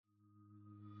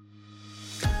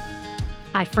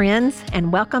Hi, friends,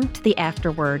 and welcome to The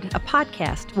Afterword, a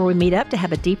podcast where we meet up to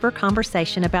have a deeper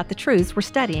conversation about the truths we're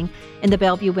studying in the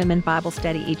Bellevue Women Bible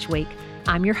Study each week.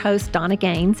 I'm your host, Donna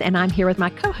Gaines, and I'm here with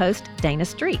my co-host, Dana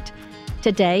Street.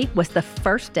 Today was the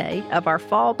first day of our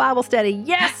fall Bible study.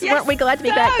 Yes, weren't we glad to be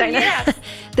back, Dana? Yes.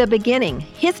 The beginning,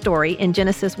 his story in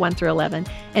Genesis 1 through 11,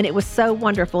 and it was so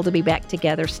wonderful to be back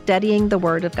together studying the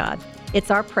Word of God. It's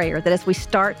our prayer that as we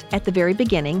start at the very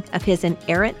beginning of his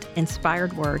inerrant,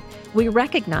 inspired word, we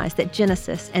recognize that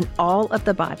Genesis and all of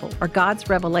the Bible are God's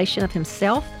revelation of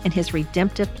himself and his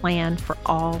redemptive plan for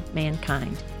all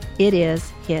mankind. It is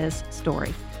his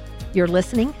story. You're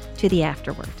listening to The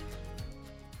Afterword.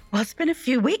 Well, it's been a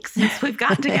few weeks since we've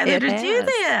gotten together to do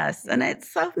this, and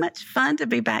it's so much fun to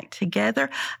be back together.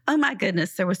 Oh, my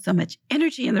goodness, there was so much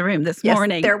energy in the room this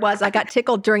morning. There was. I got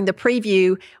tickled during the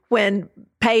preview when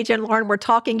Paige and Lauren were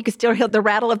talking. You could still hear the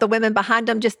rattle of the women behind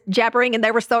them just jabbering, and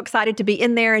they were so excited to be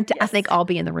in there and to, I think, all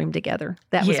be in the room together.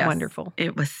 That was wonderful.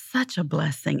 It was such a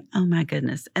blessing. Oh, my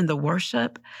goodness. And the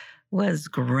worship was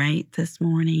great this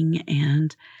morning,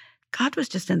 and God was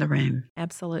just in the room.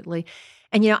 Absolutely.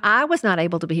 And, I was not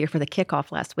able to be here for the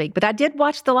kickoff last week, but I did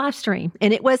watch the live stream,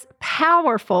 and it was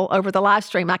powerful over the live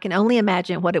stream. I can only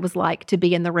imagine what it was like to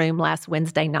be in the room last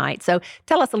Wednesday night. So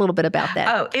tell us a little bit about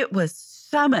that. Oh, it was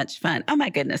so much fun. Oh, my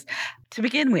goodness. To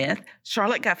begin with,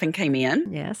 Charlotte Guffin came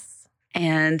in. Yes.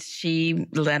 And she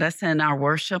led us in our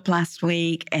worship last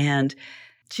week, and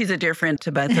she's a dear friend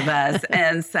to both of us.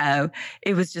 And so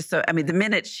it was just so, the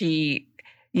minute she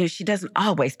doesn't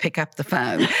always pick up the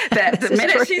phone. The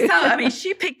minute she saw,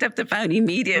 she picked up the phone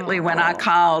immediately when I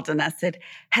called, and I said,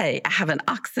 "Hey, I have an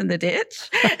ox in the ditch.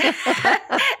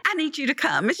 I need you to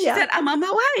come." And she said, "I'm on my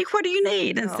way. What do you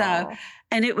need?"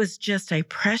 And it was just a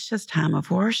precious time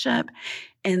of worship.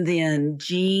 And then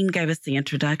Jean gave us the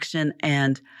introduction,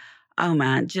 and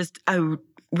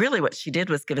really what she did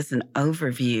was give us an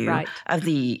overview of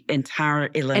the entire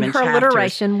 11 chapters. And her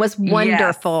alliteration was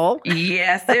wonderful.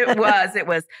 Yes, it was. It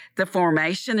was the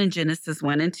formation in Genesis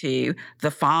 1 and 2,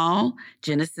 the fall,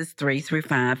 Genesis 3 through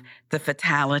 5, the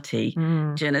fatality,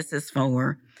 Genesis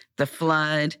 4, the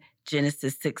flood,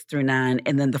 Genesis 6 through 9,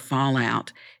 and then the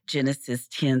fallout, Genesis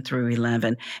 10 through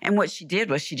 11. And what she did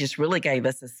was she just really gave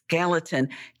us a skeleton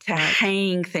to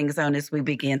hang things on as we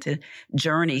began to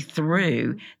journey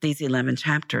through these 11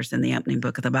 chapters in the opening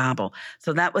book of the Bible.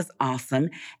 So that was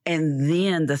awesome. And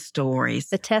then the stories.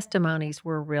 The testimonies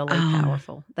were really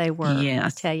powerful. They were. Yes. I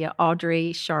tell you,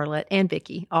 Audrey, Charlotte, and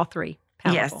Vicki, all three.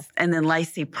 Powerful. Yes, and then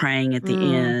Lacey praying at the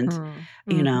end.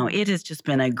 It has just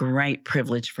been a great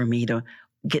privilege for me to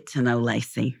get to know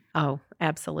Lacey. Oh,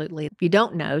 absolutely. If you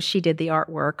don't know, she did the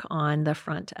artwork on the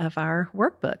front of our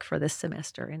workbook for this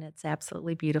semester, and it's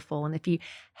absolutely beautiful. And if you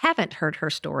haven't heard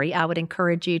her story, I would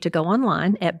encourage you to go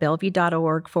online at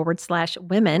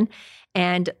bellevue.org/women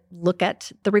and look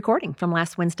at the recording from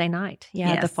last Wednesday night.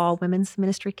 The Fall Women's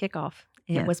Ministry Kickoff.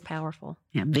 It was powerful.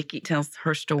 Yeah, Vicki tells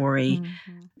her story,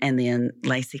 and then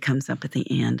Lacey comes up at the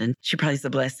end, and she prays the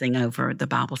blessing over the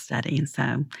Bible study. And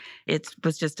so it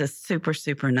was just a super,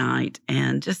 super night,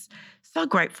 and just so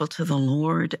grateful to the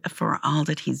Lord for all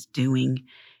that he's doing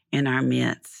in our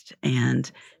midst and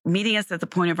meeting us at the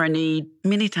point of our need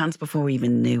many times before we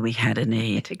even knew we had a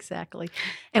need. Exactly.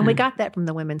 And we got that from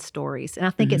the women's stories. And I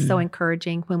think it's so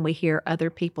encouraging when we hear other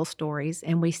people's stories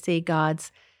and we see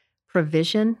God's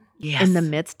provision in the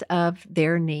midst of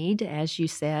their need, as you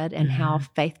said, and how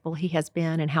faithful he has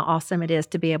been and how awesome it is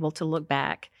to be able to look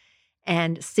back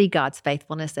and see God's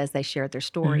faithfulness as they share their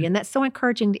story. And that's so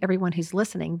encouraging to everyone who's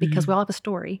listening because we all have a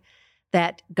story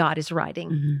that God is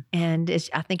writing. And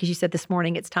I think, as you said this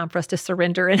morning, it's time for us to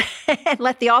surrender and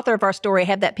let the author of our story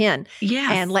have that pen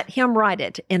and let him write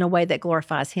it in a way that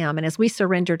glorifies him. And as we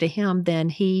surrender to him, then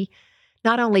he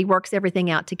not only works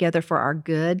everything out together for our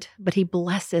good, but he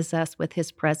blesses us with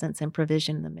his presence and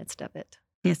provision in the midst of it.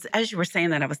 Yes, as you were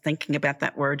saying that, I was thinking about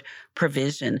that word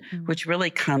provision, which really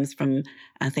comes from,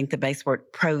 I think, the base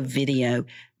word provideo.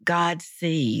 God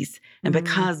sees. And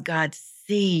because God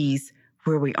sees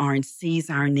where we are and sees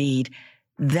our need,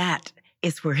 that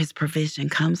is where his provision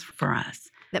comes for us.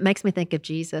 That makes me think of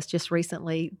Jesus. Just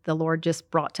recently, the Lord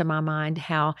just brought to my mind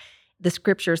how the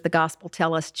scriptures, the gospel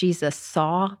tell us Jesus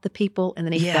saw the people and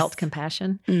then he felt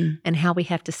compassion and how we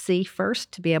have to see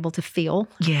first to be able to feel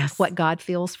what God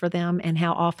feels for them and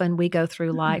how often we go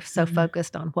through life so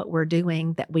focused on what we're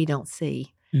doing that we don't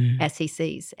see as he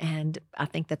sees. And I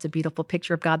think that's a beautiful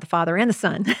picture of God the Father and the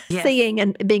Son, Yes. seeing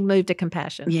and being moved to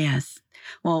compassion. Yes.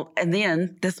 Well, and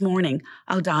then this morning,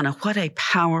 Donna, what a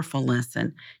powerful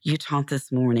lesson you taught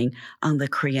this morning on the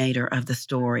creator of the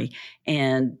story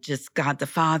and just God the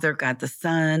Father, God the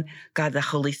Son, God the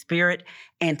Holy Spirit,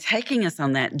 and taking us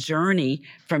on that journey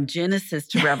from Genesis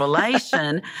to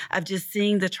Revelation of just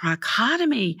seeing the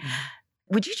trichotomy.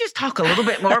 Would you just talk a little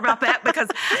bit more about that? Because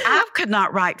I could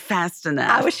not write fast enough.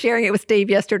 I was sharing it with Steve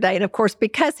yesterday. And of course,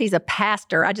 because he's a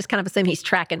pastor, I just kind of assume he's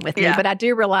tracking with me. But I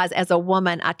do realize as a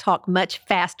woman, I talk much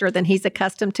faster than he's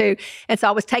accustomed to. And so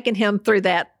I was taking him through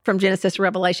that from Genesis to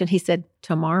Revelation. He said,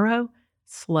 tomorrow,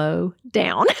 slow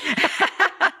down.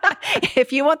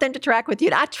 If you want them to track with you.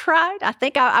 And I tried. I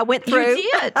think I went through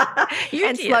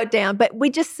and slowed down. But we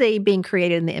just see being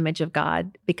created in the image of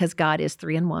God because God is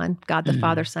 3 in 1, God the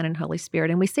Father, Son, and Holy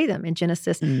Spirit. And we see them in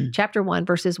Genesis chapter 1,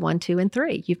 verses 1, 2, and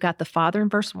 3. You've got the Father in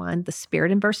verse 1, the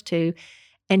Spirit in verse 2,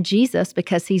 and Jesus,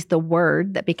 because he's the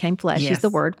Word that became flesh. Yes. He's the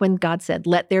Word. When God said,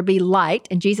 let there be light,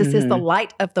 and Jesus is the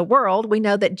light of the world, we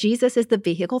know that Jesus is the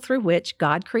vehicle through which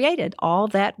God created all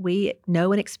that we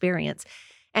know and experience.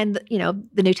 And,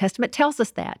 the New Testament tells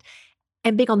us that.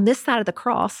 And being on this side of the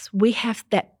cross, we have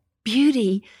that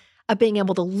beauty of being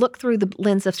able to look through the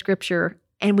lens of Scripture,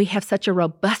 and we have such a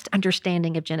robust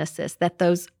understanding of Genesis that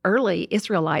those early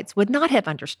Israelites would not have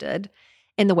understood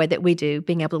in the way that we do,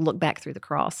 being able to look back through the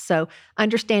cross. So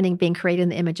understanding being created in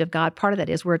the image of God, part of that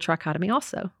is we're a trichotomy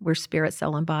also. We're spirit,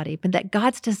 soul, and body. But that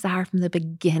God's desire from the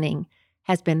beginning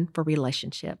has been for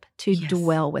relationship, to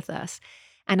dwell with us.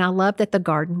 And I love that the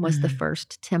garden was the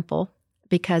first temple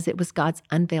because it was God's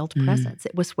unveiled presence.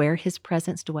 It was where his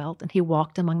presence dwelt, and he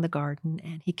walked among the garden,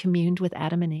 and he communed with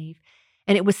Adam and Eve.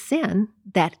 And it was sin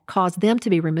that caused them to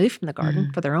be removed from the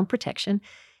garden for their own protection.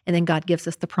 And then God gives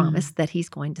us the promise that he's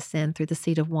going to send through the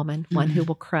seed of woman, one who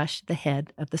will crush the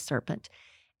head of the serpent.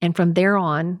 And from there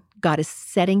on, God is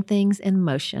setting things in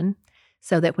motion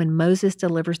so that when Moses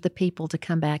delivers the people to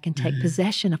come back and take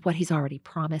possession of what he's already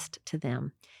promised to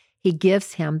them, he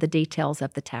gives him the details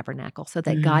of the tabernacle so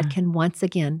that God can once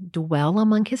again dwell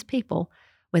among his people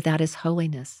without his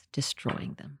holiness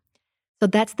destroying them. So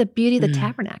that's the beauty of the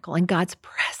tabernacle, and God's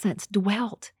presence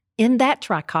dwelt in that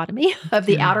trichotomy of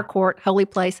the outer court, holy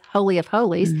place, holy of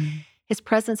holies. His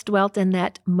presence dwelt in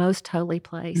that most holy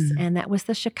place, and that was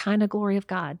the Shekinah glory of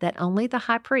God that only the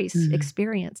high priest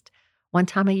experienced one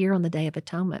time a year on the Day of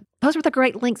Atonement. Those were the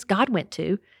great lengths God went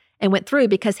to and went through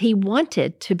because he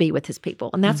wanted to be with his people.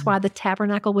 And that's why the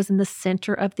tabernacle was in the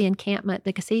center of the encampment,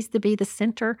 because he's to be the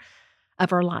center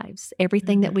of our lives.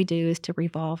 Everything that we do is to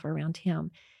revolve around him.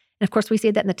 And of course, we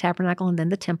see that in the tabernacle and then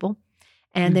the temple.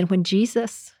 And then when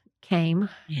Jesus came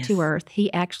to earth,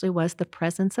 he actually was the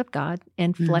presence of God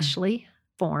in fleshly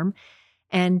form.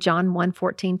 And John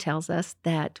 1:14 tells us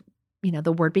that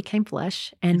the Word became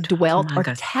flesh and dwelt or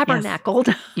tabernacled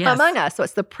among us. So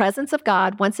it's the presence of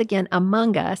God once again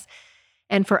among us.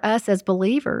 And for us as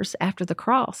believers after the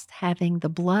cross, having the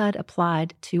blood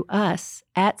applied to us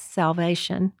at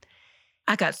salvation.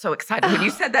 I got so excited when you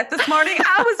said that this morning.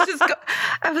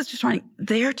 I was just running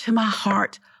there to my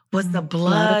heart was the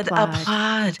blood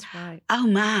applied. That's right. Oh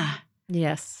my.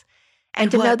 Yes.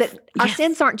 And to know that our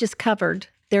sins aren't just covered,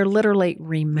 they're literally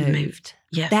removed.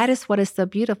 Yes. That is what is so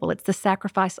beautiful. It's the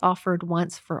sacrifice offered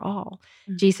once for all.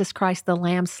 Jesus Christ, the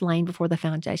Lamb slain before the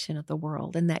foundation of the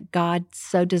world, and that God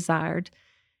so desired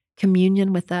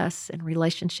communion with us and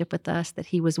relationship with us that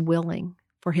he was willing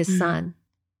for his Son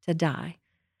to die,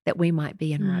 that we might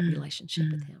be in right relationship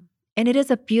with him. And it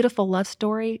is a beautiful love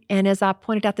story. And as I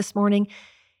pointed out this morning,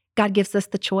 God gives us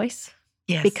the choice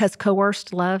because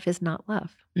coerced love is not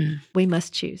love. We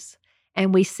must choose.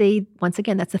 And we see, once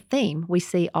again, that's a theme we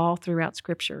see all throughout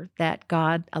Scripture, that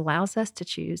God allows us to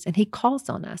choose, and he calls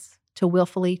on us to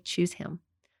willfully choose him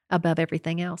above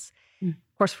everything else. Of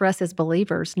course, for us as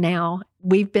believers, now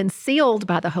we've been sealed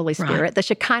by the Holy Spirit. Right. The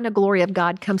Shekinah glory of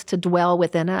God comes to dwell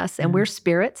within us, and we're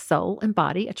spirit, soul, and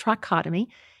body, a trichotomy,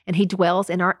 and he dwells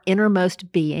in our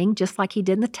innermost being, just like he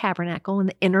did in the tabernacle, in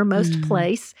the innermost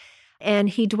place, and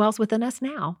he dwells within us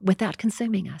now without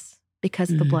consuming us because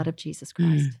of the blood of Jesus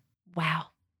Christ. Wow.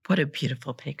 What a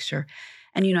beautiful picture.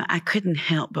 And, I couldn't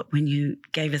help but when you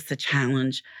gave us the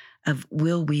challenge of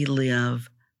will we live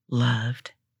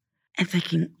loved? And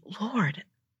thinking, Lord,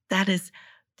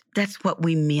 that's what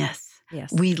we miss.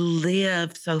 Yes. We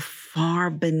live so far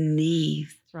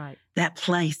beneath that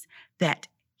place that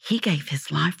he gave his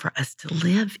life for us to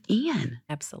live in.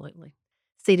 Absolutely.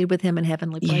 Seated with him in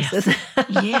heavenly places.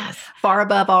 Yes. Far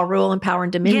above all rule and power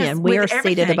and dominion. Yes, we are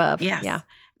seated above. Yes. Yeah.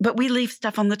 But we leave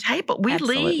stuff on the table. We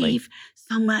leave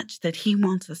so much that he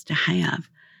wants us to have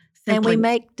And we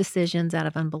make decisions out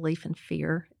of unbelief and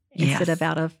fear instead of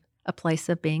out of a place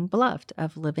of being beloved,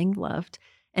 of living loved,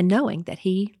 and knowing that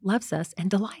He loves us and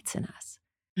delights in us.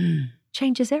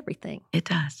 Changes everything. It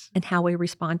does. And how we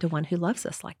respond to one who loves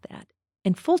us like that.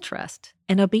 And full trust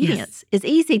and obedience is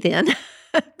easy then.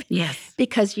 Yes.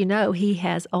 Because He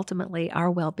has ultimately our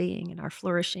well-being and our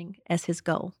flourishing as His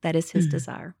goal. That is His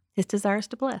desire. His desire is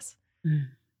to bless.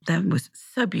 That was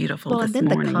so beautiful this morning.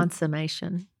 Well, and then the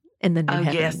consummation in the new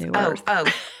heaven and new earth.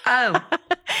 Oh.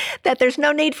 That there's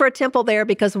no need for a temple there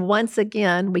because once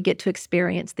again, we get to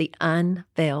experience the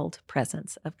unveiled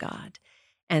presence of God.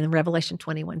 And Revelation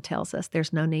 21 tells us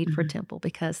there's no need for a temple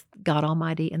because God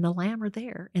Almighty and the Lamb are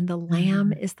there. And the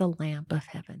Lamb is the lamp of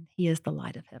heaven. He is the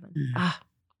light of heaven.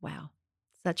 Wow.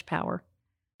 Such power.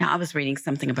 Now, I was reading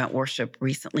something about worship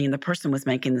recently, and the person was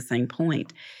making the same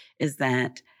point, is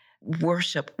that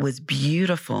worship was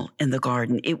beautiful in the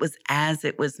garden. It was as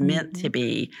it was meant to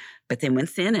be. But then when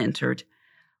sin entered,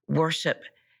 worship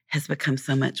has become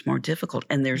so much more difficult.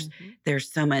 And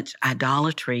there's so much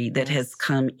idolatry that has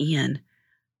come in.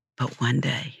 But one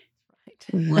day,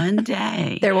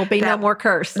 there will be no more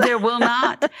curse. There will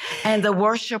not. And the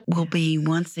worship will be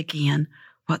once again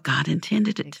what God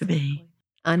intended it to be.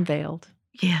 Unveiled.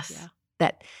 Yes.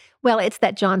 Yeah. It's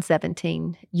that John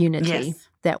 17 unity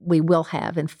that we will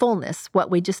have in fullness, what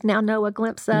we just now know a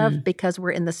glimpse of because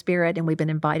we're in the Spirit and we've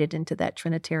been invited into that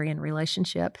Trinitarian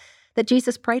relationship that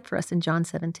Jesus prayed for us in John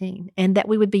 17, and that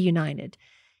we would be united.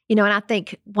 And I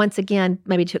think, once again,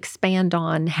 maybe to expand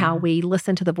on how we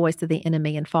listen to the voice of the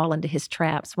enemy and fall into his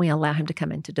traps, we allow him to come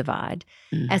in to divide.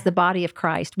 As the body of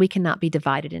Christ, we cannot be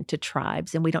divided into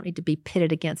tribes, and we don't need to be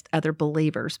pitted against other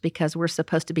believers because we're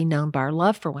supposed to be known by our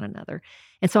love for one another.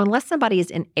 And so unless somebody is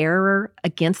in error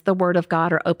against the word of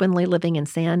God or openly living in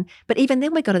sin, but even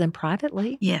then we go to them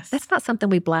privately. Yes. That's not something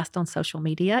we blast on social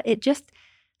media. It just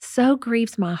so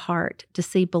grieves my heart to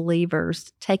see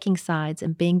believers taking sides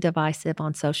and being divisive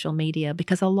on social media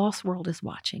because a lost world is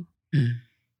watching.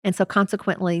 And so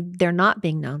consequently, they're not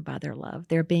being known by their love.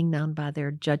 They're being known by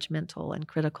their judgmental and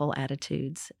critical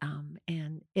attitudes.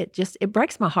 And it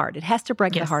breaks my heart. It has to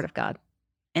break the heart of God.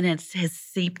 And it has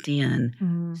seeped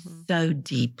in so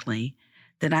deeply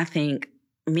that I think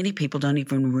many people don't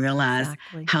even realize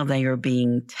how they are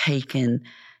being taken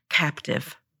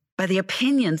captive by the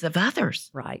opinions of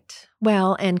others. Right.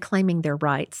 Well, and claiming their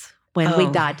rights when we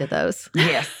died to those.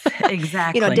 Yes,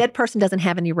 exactly. A dead person doesn't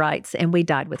have any rights, and we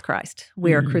died with Christ.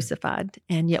 We are crucified,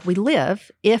 and yet we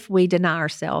live if we deny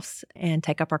ourselves and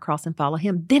take up our cross and follow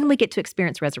Him. Then we get to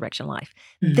experience resurrection life.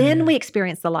 Then we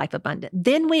experience the life abundant.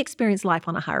 Then we experience life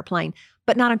on a higher plane,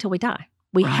 but not until we die.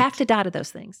 We have to die to those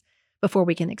things before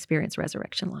we can experience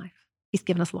resurrection life. He's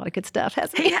given us a lot of good stuff,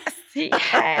 hasn't He? Yes, He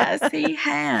has. He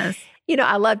has.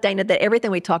 I love, Dana, that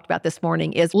everything we talked about this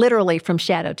morning is literally from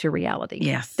shadow to reality.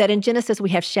 Yes. That in Genesis, we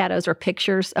have shadows or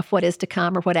pictures of what is to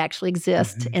come or what actually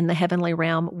exists in the heavenly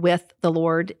realm with the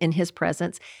Lord in His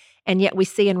presence. And yet we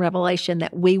see in Revelation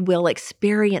that we will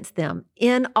experience them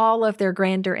in all of their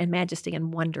grandeur and majesty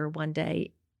and wonder one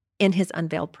day in His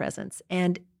unveiled presence.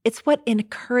 And it's what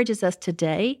encourages us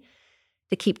today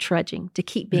to keep trudging, to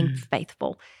keep being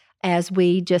faithful, as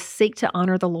we just seek to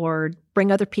honor the Lord,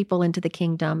 bring other people into the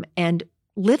kingdom, and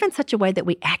live in such a way that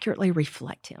we accurately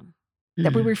reflect Him,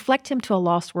 that we reflect Him to a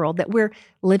lost world, that we're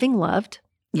living loved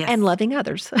and loving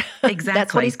others. Exactly.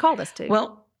 That's what He's called us to.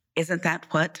 Well, isn't that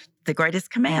what the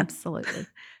greatest command? Absolutely.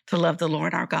 To love the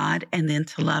Lord our God and then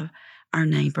to love our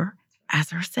neighbor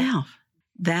as ourselves.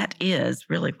 That is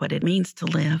really what it means to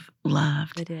live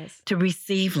loved. It is. To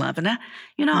receive love. And,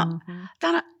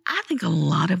 Donna, I think a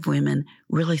lot of women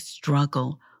really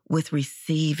struggle with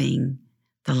receiving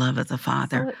the love of the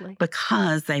Father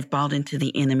because they've bought into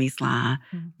the enemy's lie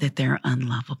that they're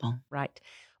unlovable. Right.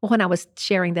 Well, when I was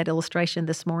sharing that illustration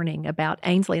this morning about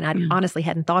Ainsley, and I honestly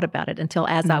hadn't thought about it until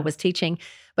as I was teaching,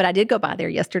 but I did go by there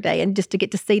yesterday and just to get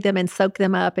to see them and soak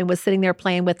them up and was sitting there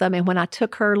playing with them. And when I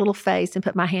took her little face and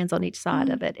put my hands on each side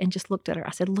of it and just looked at her,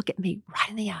 I said, look at me right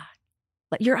in the eye.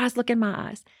 Let your eyes look in my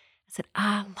eyes. I said,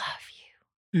 I love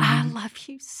you. I love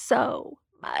you so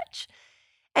much.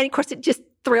 And of course, it just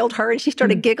thrilled her and she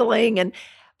started giggling.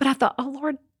 But I thought, oh,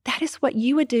 Lord, that is what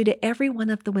you would do to every one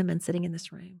of the women sitting in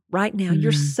this room right now.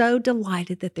 You're so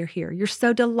delighted that they're here. You're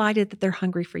so delighted that they're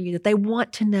hungry for you, that they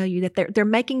want to know you, that they're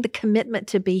making the commitment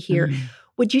to be here.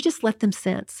 Would you just let them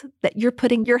sense that you're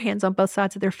putting your hands on both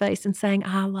sides of their face and saying,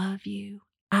 I love you.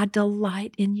 I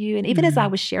delight in you. And even as I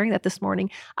was sharing that this morning,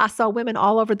 I saw women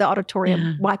all over the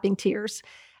auditorium wiping tears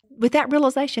with that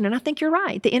realization. And I think you're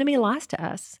right. The enemy lies to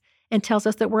us and tells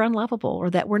us that we're unlovable or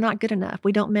that we're not good enough.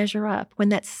 We don't measure up, when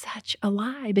that's such a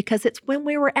lie, because it's when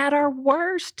we were at our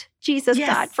worst, Jesus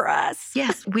died for us.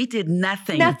 Yes, we did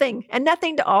nothing. Nothing, and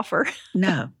nothing to offer.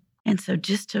 No. And so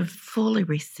just to fully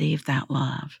receive that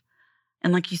love.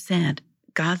 And like you said,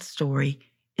 God's story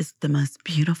is the most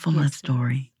beautiful love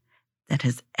story that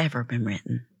has ever been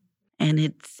written. And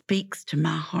it speaks to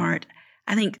my heart.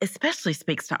 I think especially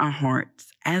speaks to our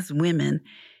hearts as women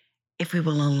if we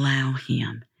will allow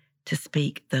him to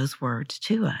speak those words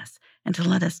to us and to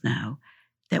let us know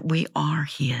that we are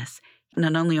his.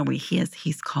 Not only are we his,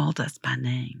 he's called us by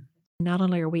name. Not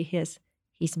only are we his,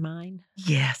 he's mine.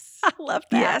 Yes. I love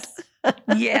that. Yes.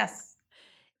 Yes.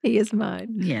 He is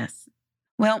mine. Yes.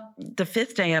 Well, the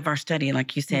fifth day of our study,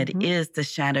 like you said, is the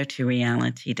Shadow to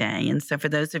Reality Day. And so for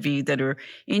those of you that are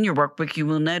in your workbook, you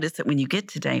will notice that when you get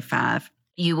to day 5,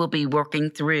 you will be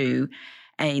working through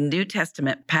a New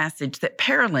Testament passage that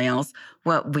parallels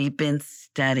what we've been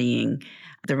studying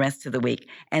the rest of the week.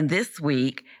 And this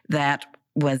week, that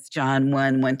was John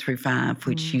 1:1-5,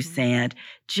 which you said,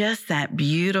 just that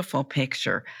beautiful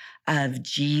picture of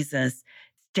Jesus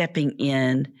stepping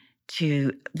in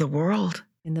to the world.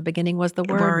 In the beginning was the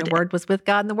Word. The Word was with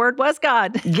God, and the Word was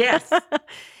God. Yes.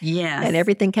 Yes. And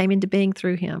everything came into being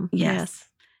through him. Yes.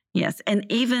 Yes. And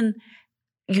even,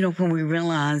 when we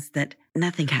realize that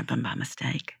nothing happened by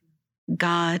mistake,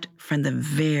 God, from the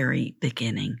very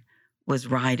beginning, was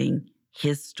writing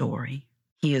his story.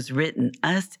 He has written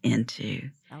us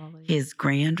into his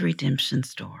grand redemption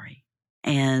story.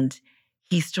 And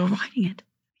he's still writing it.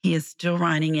 He is still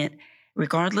writing it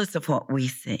regardless of what we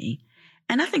see.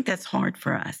 And I think that's hard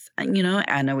for us. I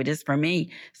know it is for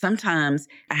me. Sometimes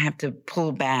I have to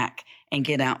pull back and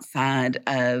get outside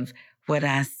of what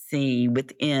I see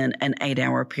within an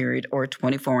 8-hour period or a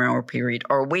 24-hour period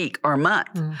or a week or a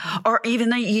month or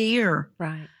even a year.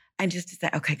 Right. And just to say,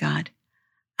 okay, God,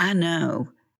 I know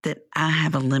that I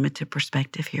have a limited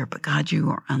perspective here, but God, you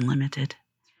are unlimited.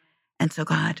 And so,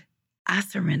 God, I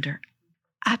surrender.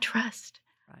 I trust.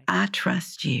 Right. I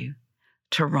trust you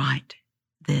to write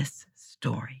this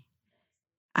story.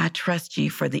 I trust you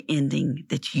for the ending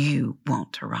that you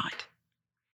want to write.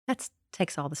 That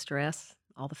takes all the stress,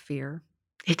 all the fear,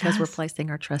 because we're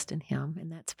placing our trust in him,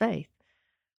 and that's faith,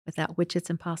 without which it's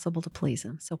impossible to please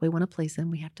him. So if we want to please him,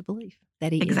 we have to believe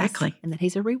that he is, and that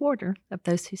he's a rewarder of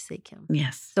those who seek him.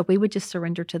 Yes. So if we would just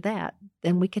surrender to that,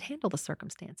 then we could handle the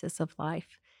circumstances of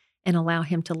life and allow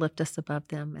him to lift us above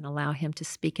them and allow him to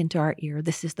speak into our ear,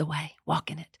 this is the way,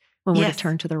 walk in it, when we're to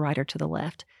turn to the right or to the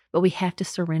left. But we have to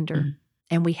surrender,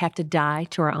 and we have to die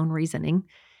to our own reasoning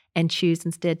and choose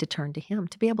instead to turn to him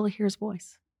to be able to hear his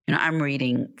voice. I'm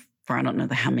reading for I don't know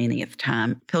how many of the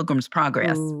time, Pilgrim's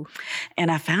Progress. Ooh.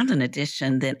 And I found an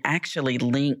edition that actually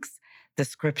links the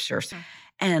scriptures.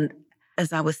 And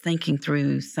as I was thinking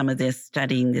through some of this,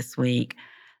 studying this week,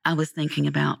 I was thinking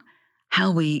about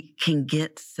how we can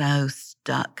get so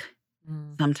stuck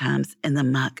sometimes in the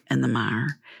muck and the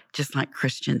mire, just like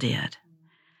Christian did.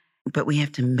 But we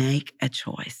have to make a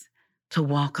choice to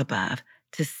walk above,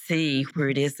 to see where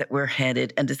it is that we're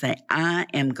headed, and to say, I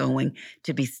am going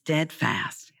to be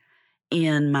steadfast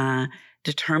in my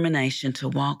determination to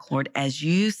walk, Lord, as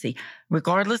you see,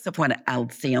 regardless of what I'll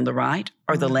see on the right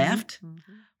or the left,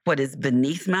 what is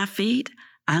beneath my feet,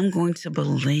 I'm going to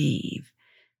believe.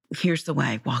 Here's the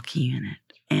way, walk ye in it.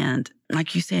 And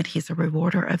like you said, he's a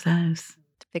rewarder of those.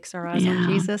 To fix our eyes on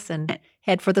Jesus and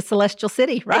head for the celestial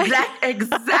city, right?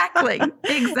 Exactly.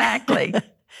 Exactly.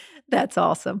 That's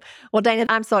awesome. Well, Dana,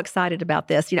 I'm so excited about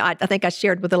this. I think I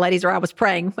shared with the ladies, or I was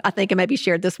praying, I think I maybe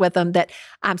shared this with them, that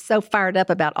I'm so fired up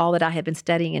about all that I have been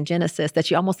studying in Genesis that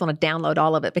you almost want to download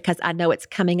all of it, because I know it's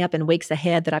coming up in weeks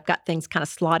ahead, that I've got things kind of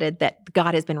slotted that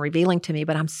God has been revealing to me,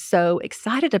 but I'm so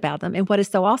excited about them. And what is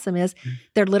so awesome is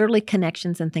they're literally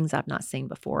connections and things I've not seen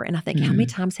before. And I think, how many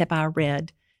times have I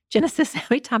read Genesis? How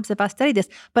many times have I studied this?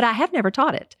 But I have never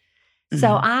taught it.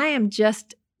 So I am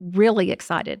just really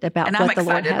excited about what the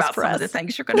Lord has for us. And I'm excited about some of the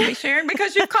things you're going to be sharing,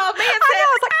 because you called me and said,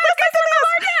 listen to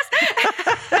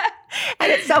the Lord.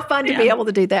 And it's so fun to be able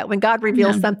to do that. When God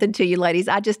reveals something to you, ladies,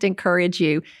 I just encourage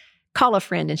you, call a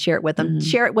friend and share it with them.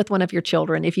 Share it with one of your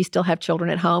children if you still have children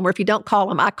at home, or if you don't call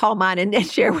them, I call mine and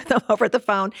share with them over the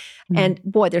phone. And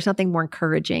boy, there's nothing more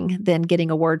encouraging than getting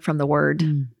a word from the Word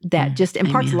that just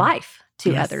imparts life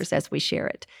to others as we share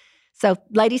it. So,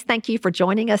 ladies, thank you for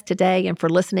joining us today and for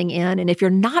listening in. And if you're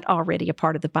not already a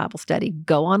part of the Bible study,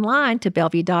 go online to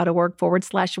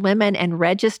bellevue.org/women and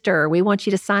register. We want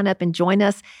you to sign up and join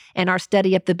us in our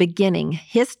study of the beginning,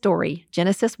 his story,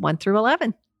 Genesis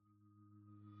 1-11.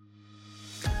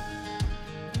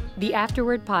 The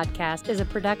Afterword podcast is a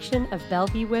production of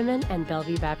Bellevue Women and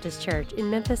Bellevue Baptist Church in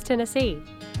Memphis, Tennessee.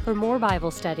 For more Bible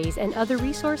studies and other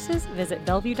resources, visit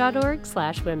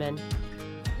bellevue.org/women.